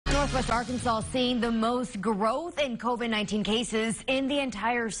Northwest Arkansas seeing the most growth in COVID-19 cases in the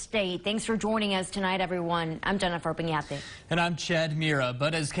entire state. Thanks for joining us tonight, everyone. I'm Jennifer Pignate. And I'm Chad Mira.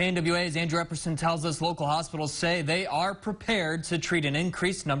 But as KNWA's Andrew Epperson tells us, local hospitals say they are prepared to treat an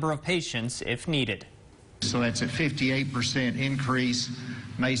increased number of patients if needed. So that's a 58% increase,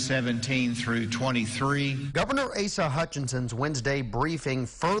 May 17 through 23. Governor Asa Hutchinson's Wednesday briefing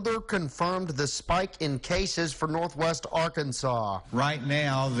further confirmed the spike in cases for Northwest Arkansas. Right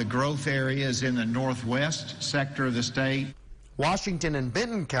now, the growth area is in the northwest sector of the state. Washington and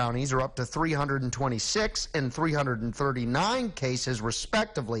Benton counties are up to 326 and 339 cases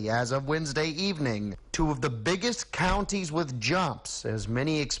respectively as of Wednesday evening. Two of the biggest counties with jumps, as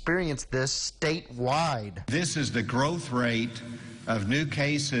many experienced this statewide. This is the growth rate of new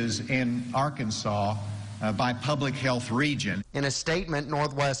cases in Arkansas by public health region. In a statement,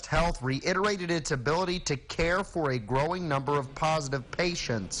 Northwest Health reiterated its ability to care for a growing number of positive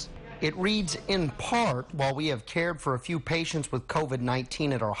patients. It reads, in part, while we have cared for a few patients with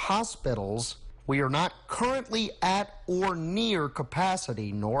COVID-19 at our hospitals, we are not currently at or near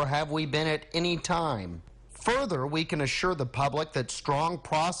capacity, nor have we been at any time. Further, we can assure the public that strong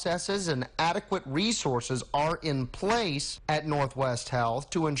processes and adequate resources are in place at Northwest Health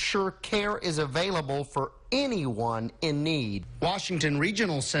to ensure care is available for anyone in need. Washington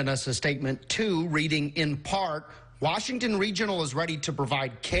Regional sent us a statement too, reading in part, Washington Regional is ready to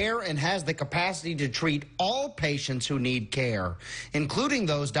provide care and has the capacity to treat all patients who need care, including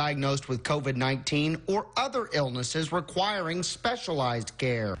those diagnosed with COVID-19 or other illnesses requiring specialized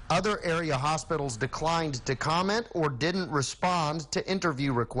care. Other area hospitals declined to comment or didn't respond to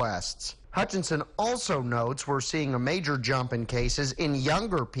interview requests. Hutchinson also notes we're seeing a major jump in cases in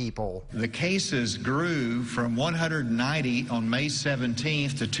younger people. The cases grew from 190 on May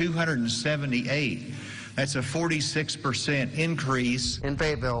 17th to 278. That's a 46% increase. In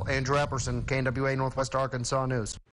Fayetteville, Andrew Epperson, KNWA Northwest Arkansas News.